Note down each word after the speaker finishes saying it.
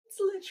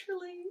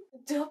literally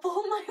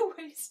double my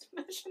waist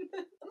measurement.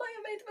 I might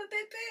have made them a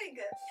bit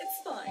big. It's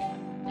fine.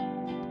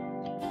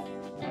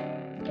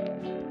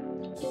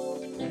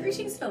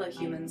 Greetings fellow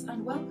humans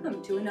and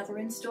welcome to another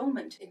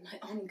instalment in my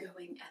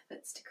ongoing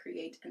efforts to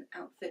create an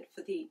outfit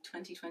for the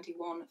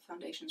 2021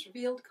 Foundations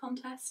Revealed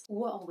contest.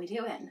 What are we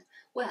doing?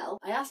 Well,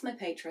 I asked my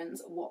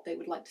patrons what they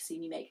would like to see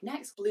me make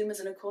next.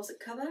 Bloomers in a corset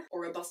cover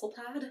or a bustle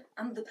pad,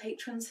 and the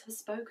patrons have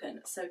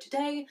spoken. So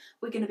today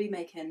we're going to be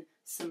making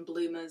some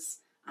bloomers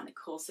and a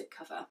corset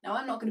cover. Now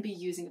I'm not going to be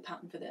using a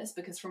pattern for this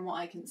because from what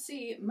I can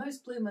see,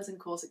 most bloomers and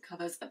corset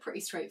covers are pretty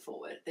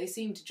straightforward. They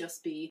seem to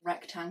just be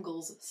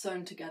rectangles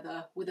sewn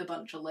together with a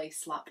bunch of lace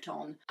slapped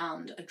on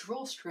and a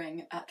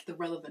drawstring at the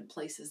relevant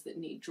places that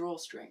need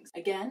drawstrings.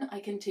 Again, I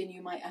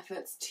continue my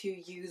efforts to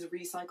use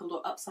recycled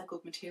or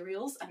upcycled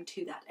materials, and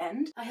to that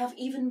end, I have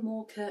even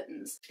more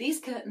curtains. These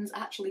curtains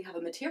actually have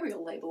a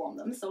material label on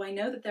them, so I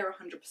know that they're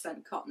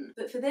 100% cotton.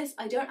 But for this,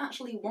 I don't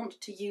actually want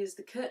to use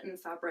the curtain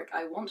fabric,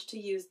 I want to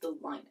use the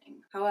lining.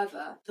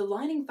 However, the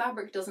lining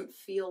fabric doesn't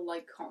feel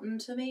like cotton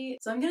to me,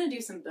 so I'm going to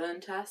do some burn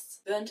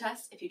tests. Burn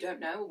tests, if you don't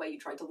know, where you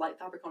try to light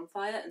fabric on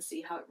fire and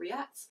see how it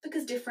reacts,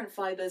 because different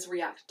fibres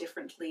react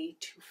differently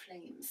to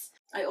flames.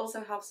 I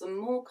also have some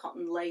more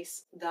cotton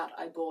lace that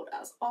I bought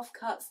as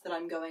offcuts that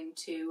I'm going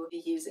to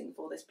be using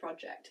for this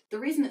project. The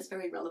reason it's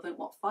very relevant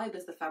what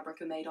fibres the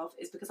fabric are made of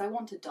is because I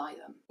want to dye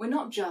them. We're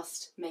not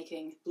just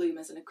making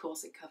bloomers and a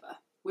corset cover.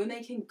 We're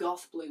making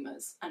goth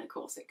bloomers and a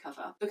corset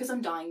cover because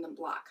I'm dyeing them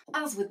black.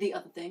 As with the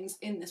other things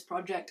in this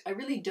project, I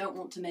really don't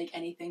want to make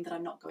anything that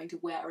I'm not going to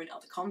wear in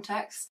other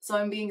contexts, so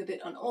I'm being a bit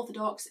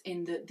unorthodox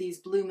in that these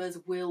bloomers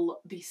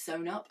will be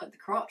sewn up at the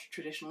crotch.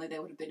 Traditionally they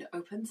would have been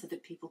open so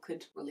that people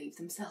could relieve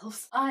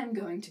themselves. I'm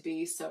going to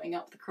be sewing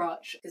up the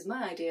crotch because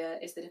my idea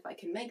is that if I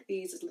can make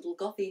these as little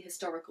gothy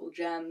historical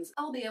gems,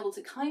 I'll be able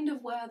to kind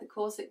of wear the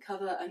corset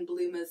cover and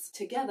bloomers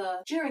together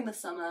during the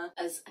summer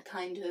as a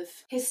kind of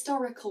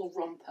historical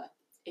romper,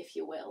 if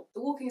you will.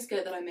 The walking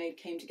skirt that I made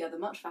came together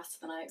much faster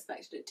than I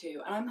expected it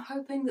to, and I'm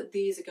hoping that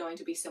these are going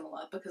to be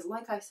similar because,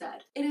 like I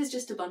said, it is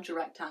just a bunch of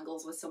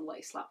rectangles with some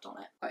lace slapped on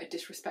it. Quite a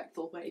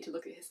disrespectful way to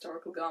look at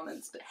historical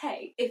garments, but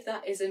hey, if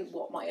that isn't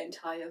what my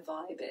entire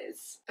vibe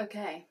is.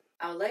 Okay.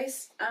 Our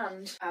lace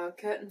and our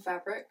curtain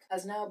fabric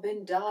has now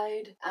been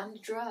dyed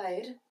and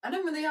dried, and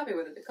I'm really happy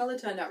with it. The colour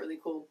turned out really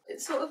cool.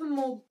 It's sort of a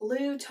more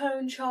blue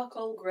tone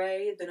charcoal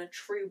grey than a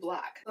true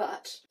black,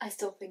 but I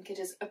still think it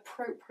is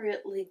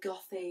appropriately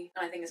gothy,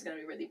 and I think it's going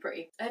to be really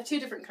pretty. I have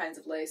two different kinds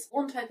of lace.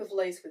 One type of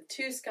lace with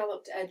two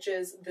scalloped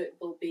edges that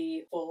will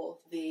be for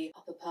the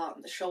upper part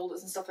and the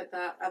shoulders and stuff like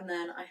that, and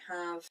then I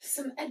have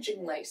some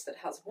edging lace that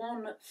has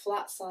one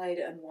flat side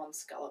and one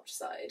scalloped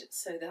side,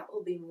 so that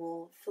will be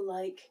more for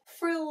like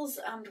frills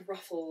and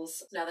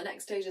ruffles. Now the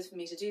next stage is for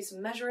me to do some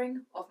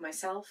measuring of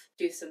myself,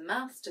 do some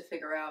maths to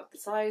figure out the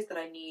size that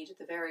I need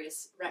the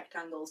various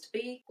rectangles to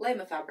be, lay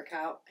my fabric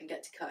out and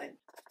get to cutting.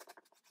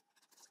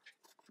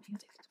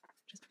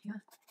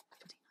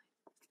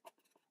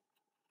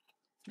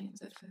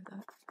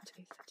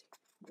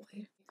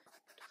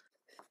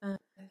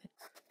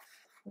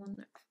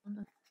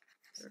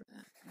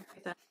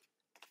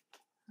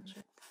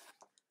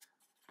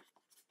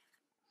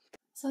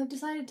 So I've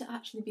decided to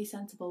actually be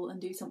sensible and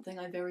do something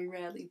I very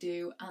rarely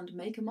do and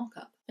make a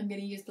mock-up. I'm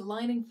going to use the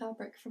lining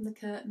fabric from the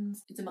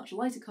curtains. It's a much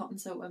lighter cotton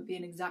so it won't be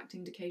an exact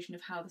indication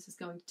of how this is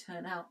going to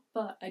turn out,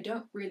 but I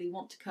don't really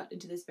want to cut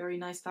into this very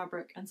nice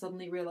fabric and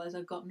suddenly realise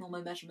I've gotten all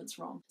my measurements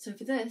wrong. So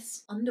for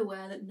this,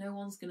 underwear that no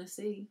one's going to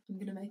see, I'm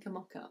going to make a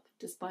mock-up,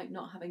 despite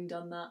not having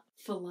done that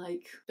for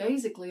like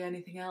basically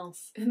anything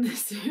else in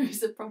this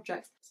series of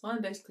projects. So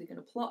I'm basically going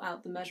to plot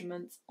out the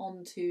measurements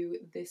onto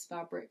this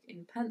fabric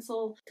in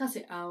pencil, cut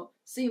it out,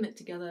 seam it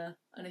together,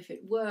 and if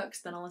it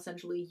works then I'll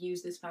essentially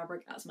use this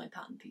fabric as my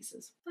pattern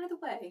pieces. By the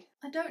way,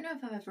 I don't know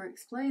if I've ever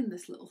explained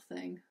this little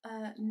thing.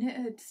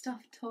 Knitted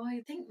stuffed toy.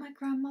 I think my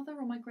grandmother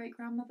or my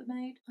great-grandmother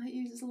made. I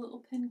use as a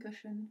little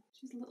pincushion.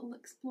 She's a little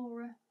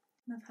explorer,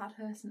 and I've had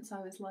her since I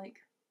was like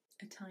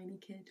a tiny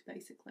kid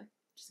basically.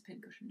 Just a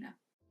pincushion now.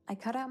 I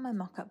cut out my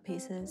mock-up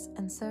pieces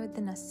and sewed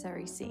the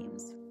necessary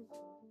seams.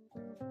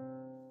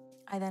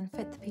 I then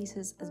fit the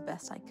pieces as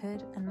best I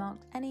could and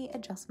marked any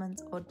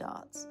adjustments or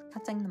darts,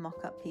 cutting the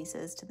mock-up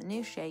pieces to the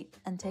new shape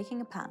and taking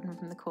a pattern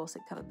from the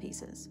corset cover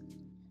pieces.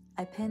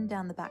 I pinned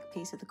down the back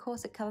piece of the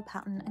corset cover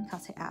pattern and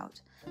cut it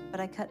out, but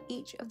I cut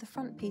each of the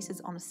front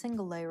pieces on a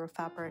single layer of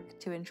fabric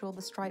to ensure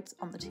the stripes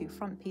on the two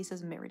front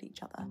pieces mirrored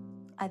each other.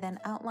 I then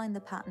outlined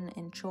the pattern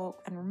in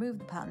chalk and removed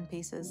the pattern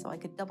pieces so I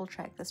could double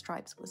check the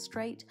stripes were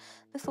straight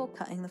before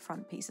cutting the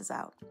front pieces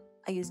out.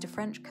 I used a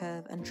French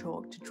curve and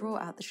chalk to draw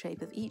out the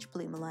shape of each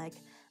bloomer leg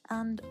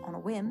and, on a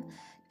whim,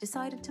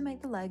 decided to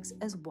make the legs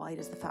as wide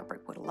as the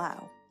fabric would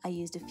allow. I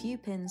used a few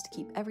pins to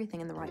keep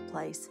everything in the right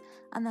place,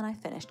 and then I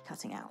finished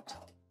cutting out.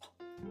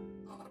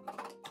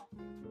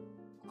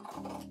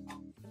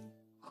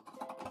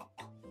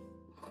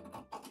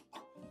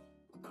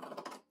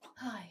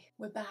 Hi,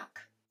 we're back.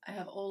 I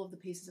have all of the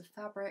pieces of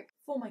fabric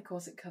for my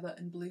corset cover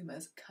and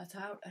bloomers cut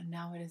out, and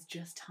now it is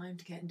just time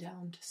to get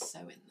down to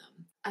sewing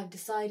them. I've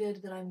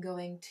decided that I'm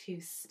going to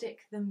stick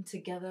them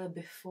together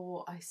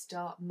before I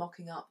start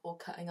mocking up or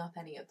cutting up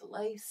any of the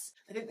lace.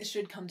 I think this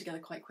should come together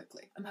quite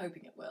quickly. I'm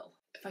hoping it will.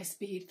 If I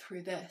speed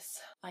through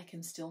this, I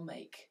can still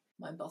make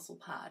my bustle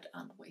pad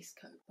and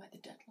waistcoat by the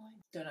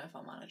deadline. Don't know if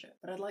I'll manage it,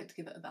 but I'd like to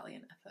give it a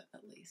valiant effort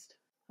at least.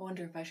 I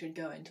wonder if I should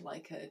go into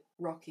like a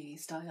Rocky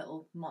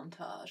style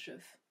montage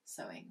of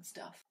sewing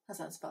stuff. That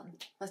sounds fun.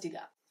 Let's do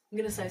that. I'm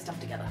gonna sew stuff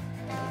together.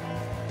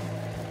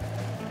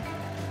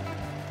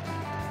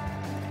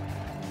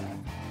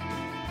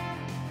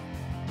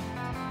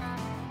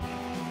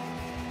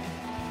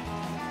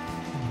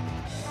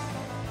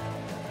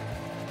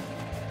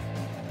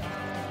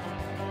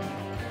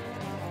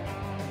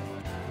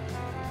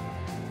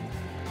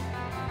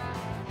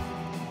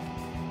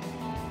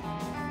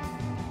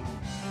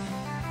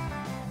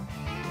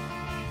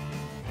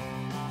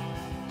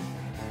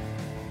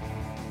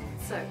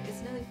 So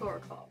it's nearly 4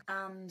 o'clock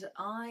and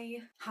I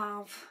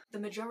have the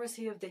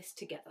majority of this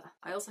together.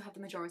 I also have the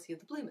majority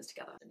of the bloomers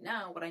together.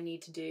 Now what I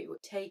need to do,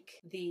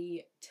 take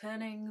the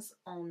turnings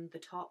on the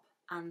top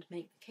and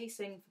make the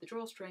casing for the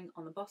drawstring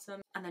on the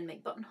bottom, and then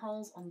make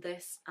buttonholes on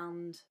this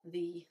and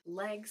the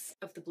legs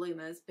of the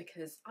bloomers,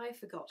 because I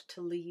forgot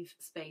to leave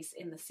space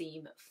in the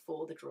seam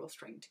for the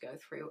drawstring to go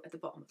through at the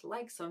bottom of the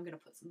leg, so I'm going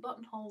to put some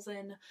buttonholes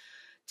in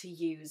to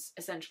use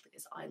essentially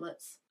as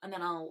eyelets, and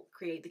then I'll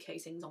create the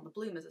casings on the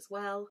bloomers as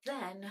well.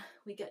 Then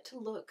we get to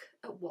look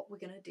at what we're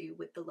going to do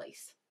with the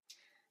lace.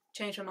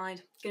 Change my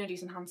mind, going to do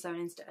some hand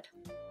sewing instead.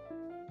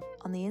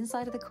 On the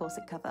inside of the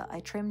corset cover,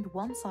 I trimmed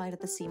one side of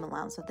the seam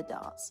allowance of the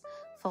darts,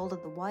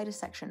 folded the wider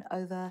section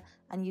over,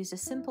 and used a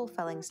simple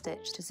felling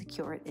stitch to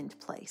secure it into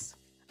place.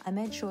 I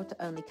made sure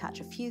to only catch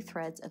a few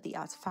threads of the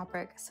outer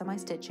fabric so my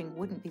stitching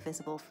wouldn't be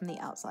visible from the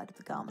outside of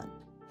the garment.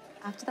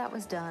 After that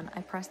was done,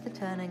 I pressed the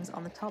turnings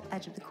on the top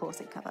edge of the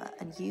corset cover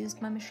and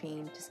used my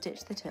machine to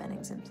stitch the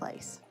turnings in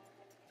place.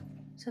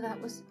 So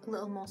that was a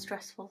little more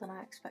stressful than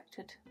I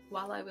expected.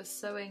 While I was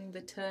sewing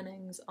the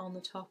turnings on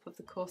the top of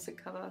the corset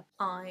cover,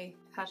 I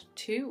had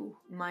 2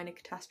 minor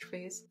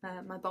catastrophes.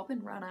 My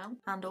bobbin ran out,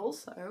 and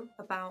also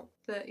about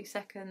 30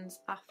 seconds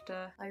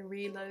after I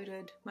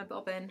reloaded my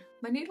bobbin,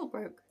 my needle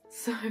broke.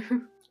 So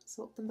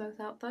sort them both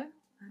out though,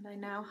 and I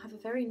now have a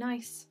very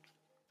nice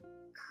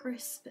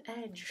crisp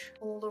edge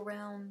all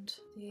around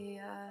the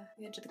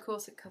edge of the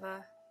corset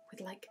cover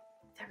with like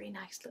very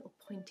nice little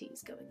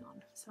pointies going on.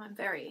 So I'm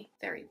very,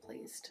 very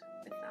pleased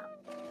with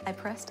that. I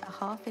pressed a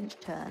 1/2 inch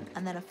turn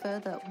and then a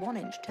further 1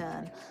 inch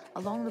turn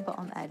along the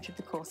bottom edge of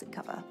the corset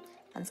cover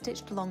and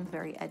stitched along the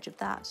very edge of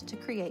that to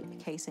create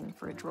the casing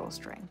for a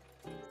drawstring.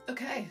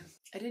 Okay,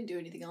 I didn't do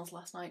anything else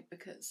last night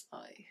because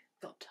I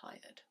got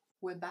tired.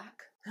 We're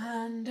back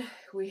and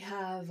we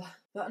have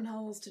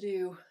buttonholes to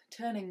do,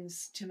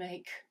 turnings to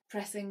make,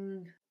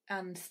 pressing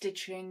and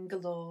stitching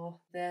galore.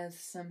 There's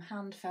some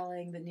hand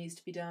felling that needs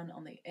to be done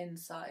on the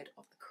inside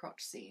of the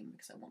crotch seam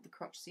because I want the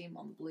crotch seam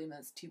on the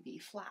bloomers to be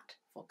flat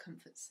for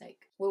comfort's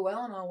sake. We're well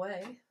on our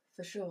way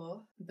for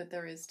sure, but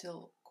there is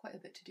still quite a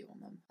bit to do on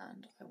them,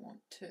 and I want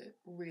to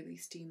really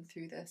steam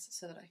through this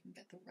so that I can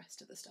get the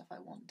rest of the stuff I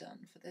want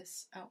done for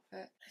this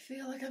outfit. I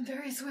feel like I'm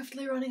very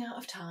swiftly running out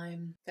of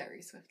time.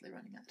 Very swiftly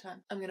running out of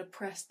time. I'm going to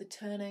press the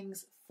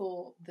turnings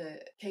for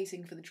the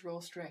casing for the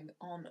drawstring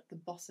on the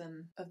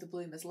bottom of the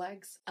bloomer's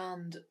legs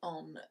and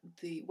on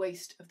the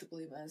waist of the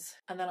bloomers,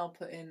 and then I'll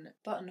put in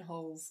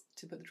buttonholes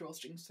to put the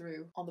drawstrings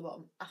through on the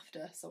bottom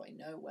after, so I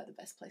know where the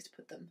best place to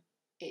put them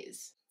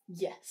is.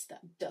 Yes,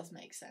 that does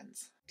make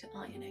sense. To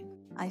ironing.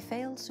 I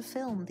failed to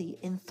film the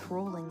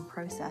enthralling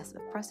process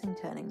of pressing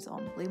turnings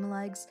on bloomer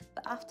legs,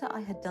 but after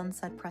I had done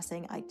said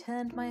pressing, I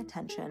turned my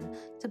attention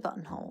to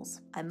buttonholes.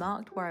 I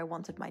marked where I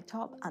wanted my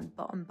top and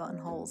bottom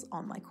buttonholes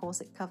on my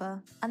corset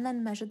cover, and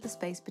then measured the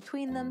space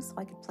between them so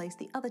I could place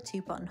the other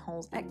 2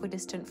 buttonholes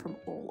equidistant from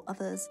all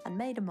others, and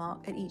made a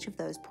mark at each of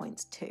those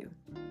points too.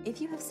 If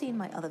you have seen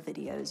my other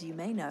videos, you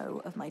may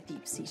know of my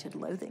deep-seated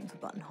loathing for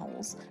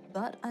buttonholes,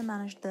 but I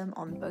managed them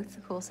on both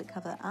the corset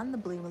cover and the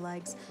bloomer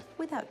legs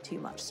without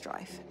too much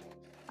strife.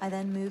 I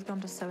then moved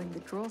on to sewing the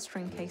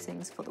drawstring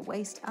casings for the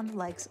waist and the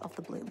legs of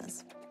the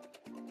bloomers.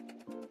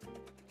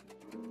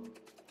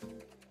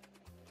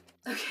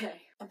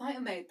 Okay, I might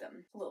have made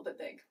them a little bit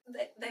big.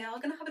 They are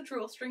going to have a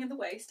drawstring in the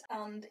waist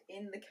and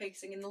in the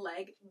casing in the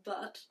leg,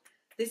 but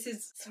this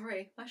is,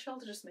 sorry, my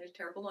shoulder just made a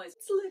terrible noise.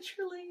 It's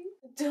literally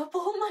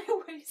double my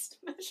waist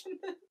measurement.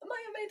 I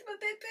might have made them a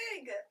bit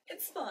big.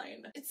 It's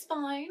fine. It's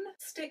fine.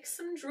 Stick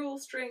some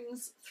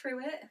drawstrings through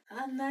it,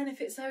 and then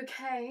if it's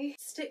okay,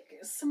 stick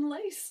some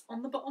lace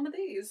on the bottom of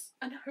these,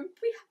 and hope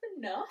we have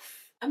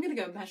enough. I'm gonna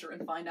go measure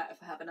and find out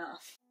if I have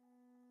enough.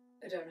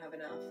 I don't have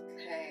enough.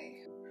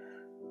 Okay.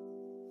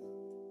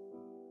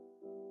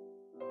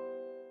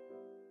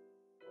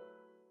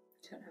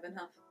 Don't have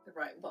enough.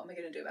 Right, what am I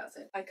going to do about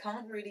it? I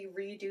can't really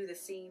redo the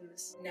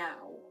seams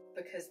now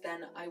because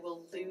then I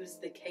will lose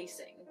the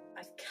casing.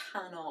 I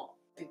cannot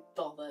be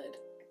bothered.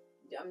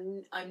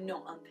 I'm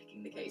not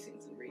unpicking the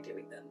casings and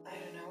redoing them. I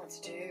don't know what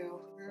to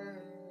do.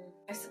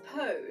 I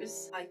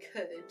suppose I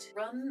could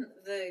run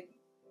the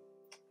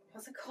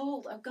what's it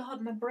called? Oh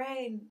god, my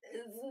brain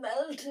is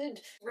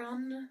melted.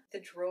 Run the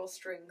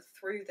drawstring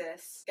through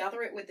this,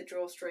 gather it with the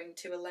drawstring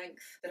to a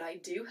length that I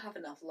do have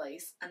enough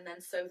lace, and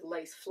then sew the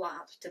lace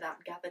flat to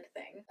that gathered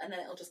thing, and then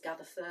it'll just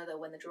gather further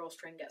when the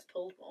drawstring gets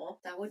pulled more.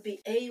 That would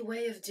be a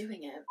way of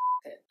doing it.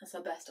 That's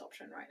our best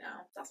option right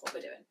now. That's what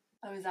we're doing.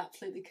 I was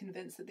absolutely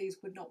convinced that these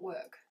would not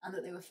work and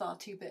that they were far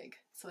too big,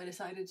 so I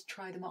decided to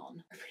try them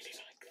on. I really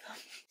like them.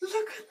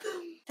 Look at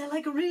them! They're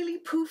like really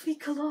poofy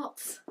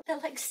culottes. They're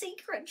like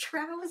secret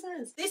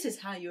trousers. This is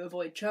how you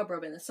avoid chub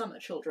rub in the summer,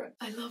 children.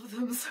 I love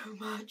them so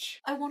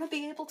much. I want to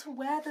be able to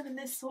wear them in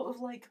this sort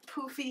of like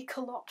poofy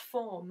culotte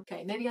form.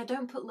 Okay, maybe I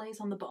don't put lace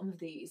on the bottom of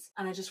these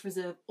and I just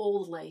reserve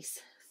all the lace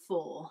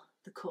for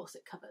the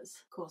corset covers.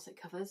 Corset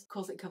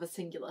covers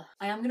singular.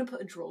 I am going to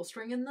put a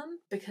drawstring in them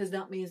because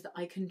that means that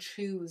I can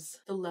choose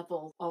the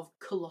level of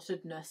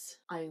culotedness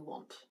I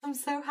want. I'm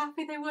so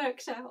happy they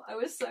worked out. I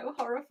was so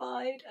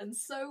horrified and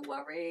so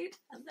worried,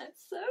 and they're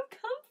so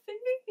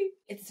comfy.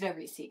 It's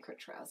very secret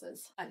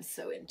trousers. I'm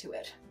so into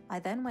it. I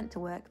then went to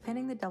work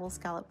pinning the double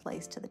scalloped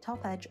lace to the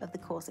top edge of the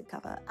corset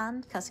cover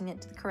and cutting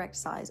it to the correct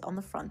size on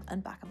the front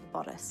and back of the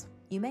bodice.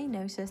 You may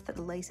notice that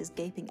the lace is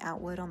gaping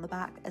outward on the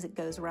back as it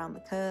goes around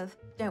the curve.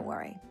 Don't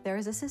worry, there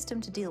is a system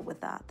to deal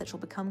with that shall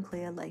become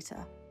clear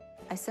later.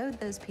 I sewed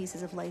those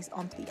pieces of lace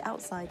onto the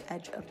outside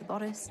edge of the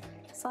bodice,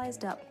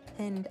 sized up,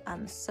 pinned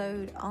and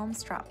sewed arm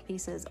strap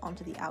pieces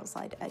onto the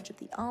outside edge of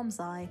the arm's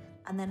eye,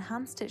 and then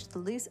hand stitched the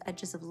loose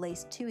edges of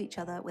lace to each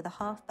other with a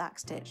half back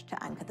stitch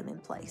to anchor them in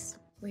place.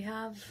 We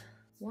have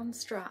one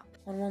strap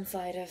on one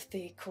side of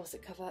the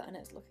corset cover and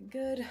it's looking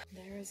good.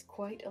 There is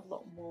quite a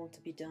lot more to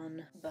be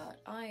done,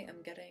 but I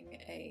am getting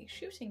a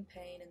shooting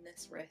pain in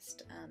this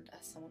wrist, and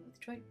as someone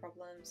with joint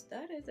problems,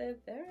 that is a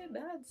very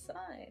bad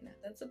sign.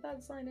 That's a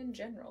bad sign in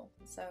general.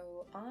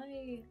 So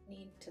I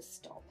need to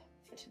stop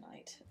for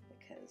tonight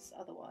because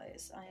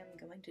otherwise I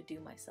am going to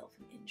do myself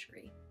an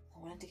injury. I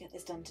wanted to get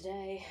this done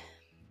today,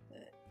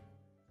 but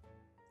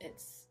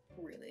it's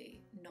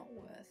really not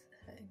worth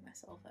hurting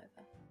myself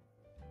over.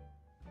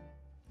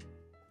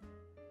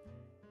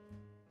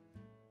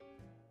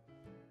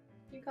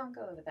 You can't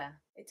go over there.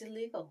 It's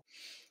illegal.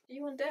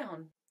 You want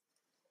down?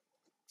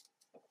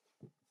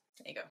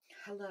 There you go.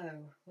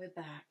 Hello, we're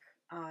back.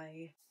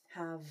 I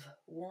have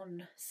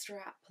one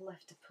strap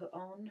left to put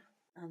on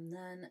and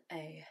then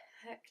a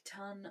heck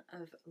ton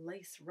of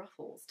lace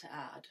ruffles to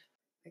add.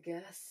 I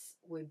guess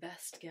we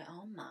best get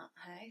on that,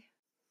 hey?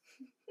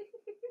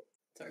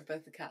 Sorry,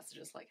 both the cats are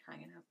just like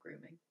hanging out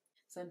grooming.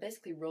 So I'm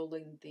basically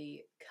rolling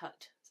the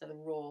cut, so the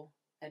raw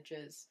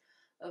edges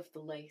of the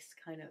lace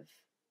kind of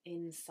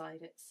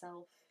inside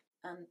itself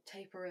and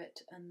taper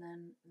it, and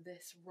then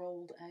this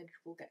rolled edge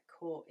will get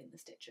caught in the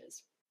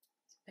stitches.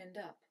 It's pinned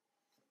up.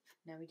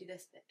 Now we do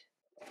this bit.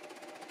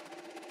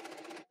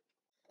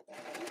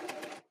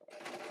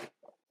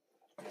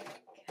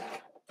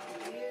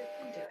 You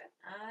can do it.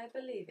 I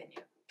believe in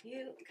you.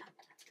 You come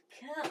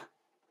on.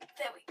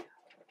 There we go.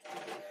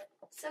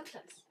 So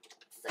close.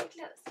 So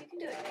close. You can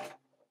do it.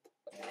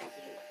 You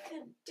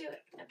can do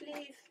it. I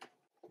believe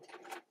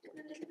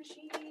in the little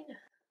machine.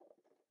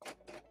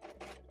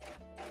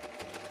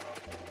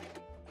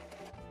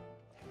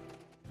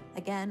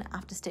 Again,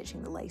 after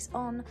stitching the lace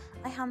on,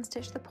 I hand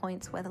stitched the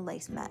points where the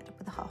lace met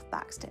with a half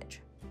back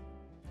stitch.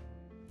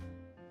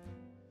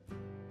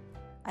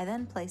 I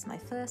then place my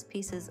first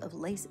pieces of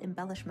lace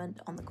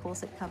embellishment on the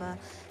corset cover,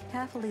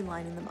 carefully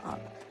lining them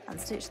up, and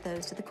stitched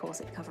those to the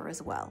corset cover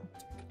as well.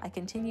 I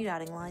continued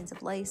adding lines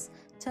of lace,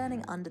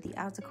 turning under the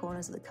outer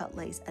corners of the cut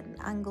lace at an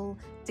angle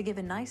to give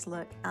a nice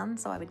look and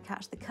so I would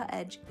catch the cut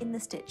edge in the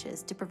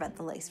stitches to prevent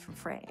the lace from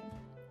fraying.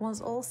 Once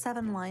all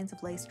 7 lines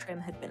of lace trim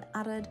had been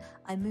added,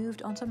 I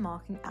moved on to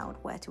marking out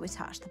where to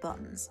attach the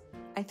buttons.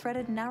 I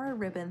threaded narrow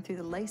ribbon through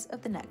the lace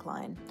of the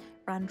neckline,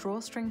 ran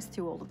drawstrings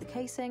through all of the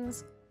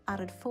casings,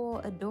 added 4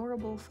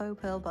 adorable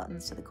faux pearl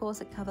buttons to the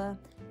corset cover,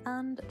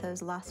 and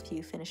those last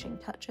few finishing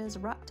touches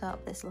wrapped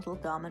up this little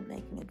garment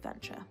making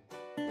adventure.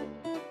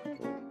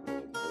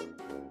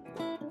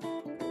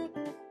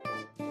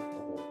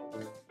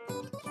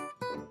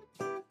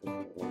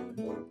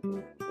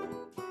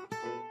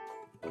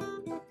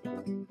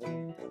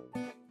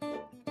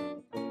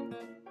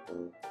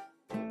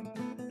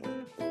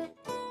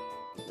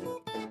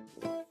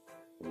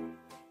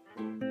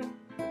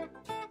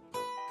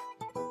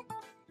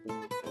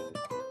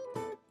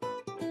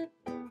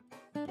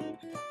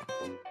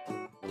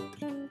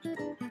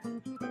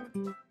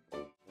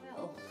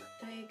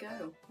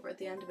 At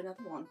the end of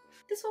another one.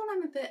 This one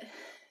I'm a bit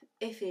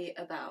iffy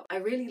about. I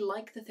really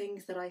like the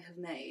things that I have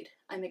made.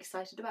 I'm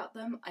excited about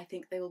them. I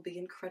think they will be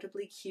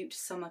incredibly cute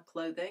summer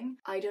clothing.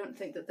 I don't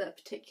think that they're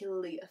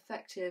particularly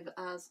effective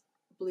as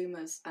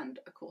bloomers and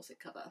a corset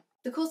cover.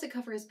 The corset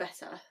cover is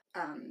better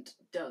and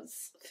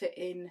does fit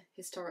in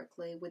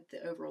historically with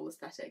the overall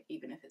aesthetic,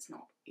 even if it's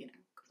not, you know,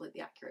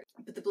 completely accurate.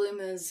 But the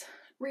bloomers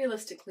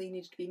realistically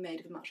needed to be made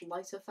of a much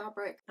lighter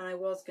fabric, and I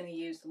was going to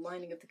use the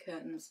lining of the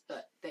curtains,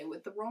 but they were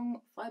the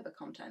wrong fibre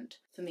content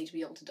for me to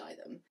be able to dye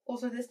them.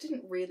 Also, this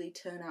didn't really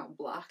turn out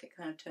black, it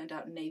kind of turned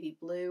out navy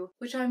blue,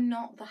 which I'm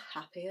not the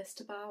happiest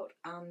about,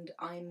 and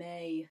I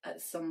may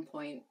at some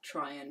point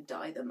try and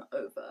dye them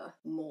over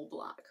more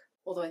black.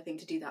 Although I think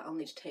to do that I'll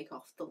need to take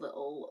off the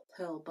little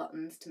pearl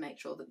buttons to make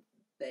sure that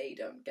they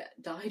don't get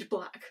dyed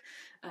black,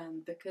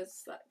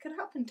 because that can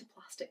happen to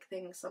plastic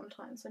things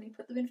sometimes when you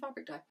put them in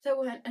fabric dye. There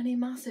weren't any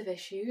massive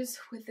issues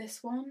with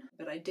this one,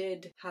 but I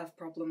did have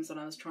problems when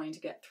I was trying to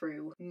get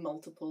through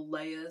multiple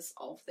layers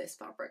of this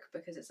fabric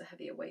because it's a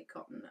heavier weight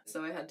cotton,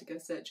 so I had to go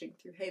searching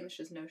through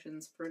Hamish's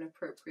notions for an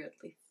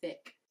appropriately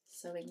thick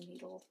sewing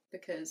needle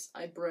because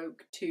I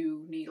broke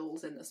 2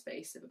 needles in the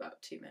space of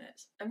about 2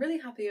 minutes. I'm really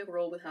happy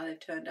overall with how they've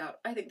turned out.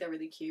 I think they're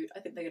really cute. I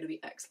think they're going to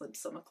be excellent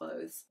summer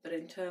clothes, but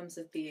in terms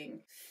of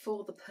being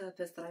for the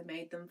purpose that I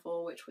made them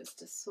for, which was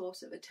to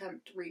sort of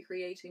attempt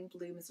recreating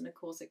bloomers in a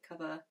corset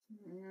cover,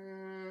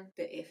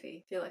 bit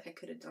iffy. Feel like I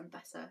could have done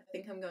better. I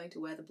think I'm going to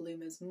wear the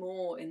bloomers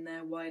more in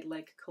their wide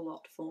leg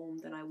culotte form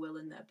than I will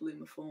in their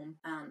bloomer form,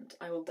 and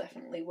I will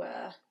definitely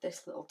wear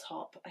this little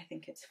top. I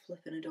think it's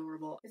flippin'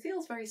 adorable. It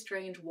feels very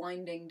strange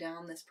winding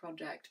down this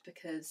project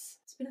because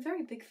it's been a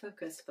very big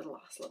focus for the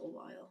last little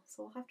while,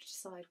 so I'll have to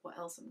decide what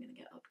else I'm going to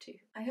get up to.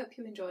 I hope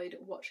you enjoyed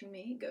watching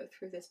me go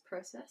through this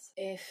process.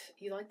 If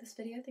you like this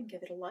video, then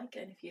give it a like,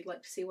 and if you'd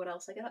like to see what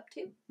else I get up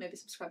to, maybe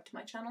subscribe to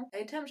my channel. I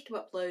attempt to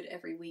upload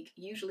every week,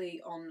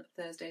 usually on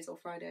Thursdays or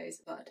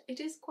Fridays, but it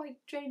is quite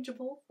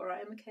changeable, for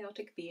I am a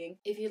chaotic being.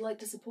 If you'd like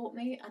to support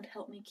me and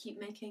help me keep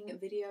making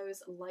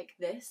videos like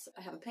this,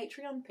 I have a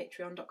Patreon,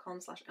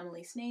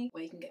 patreon.com/EmilySnee,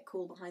 where you can get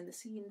cool behind the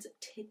scenes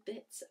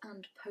tidbits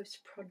and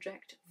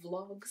post-project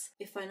vlogs.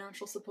 If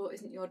financial support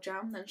isn't your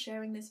jam, then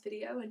sharing this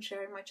video and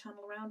sharing my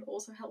channel around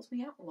also helps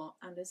me out a lot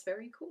and is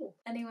very cool.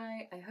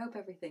 Anyway, I hope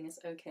everything is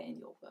okay in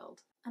your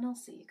world, and I'll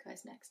see you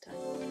guys next time.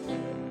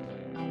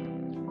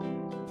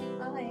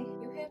 Hi,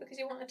 you're here because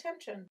you want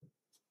attention.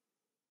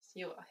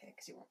 You are here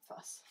because you want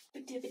fuss.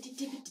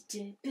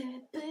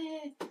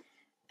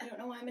 I don't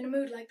know why I'm in a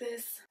mood like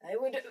this. I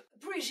would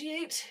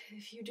appreciate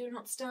if you do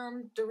not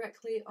stand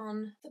directly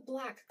on the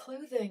black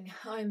clothing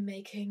I'm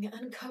making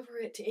and cover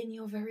it in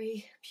your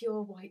very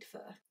pure white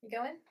fur. You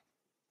going?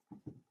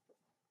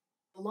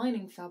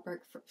 Lining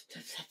fabric for...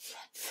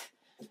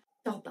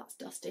 God, that's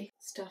dusty.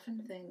 Stuff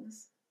and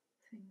things.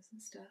 Things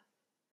and stuff.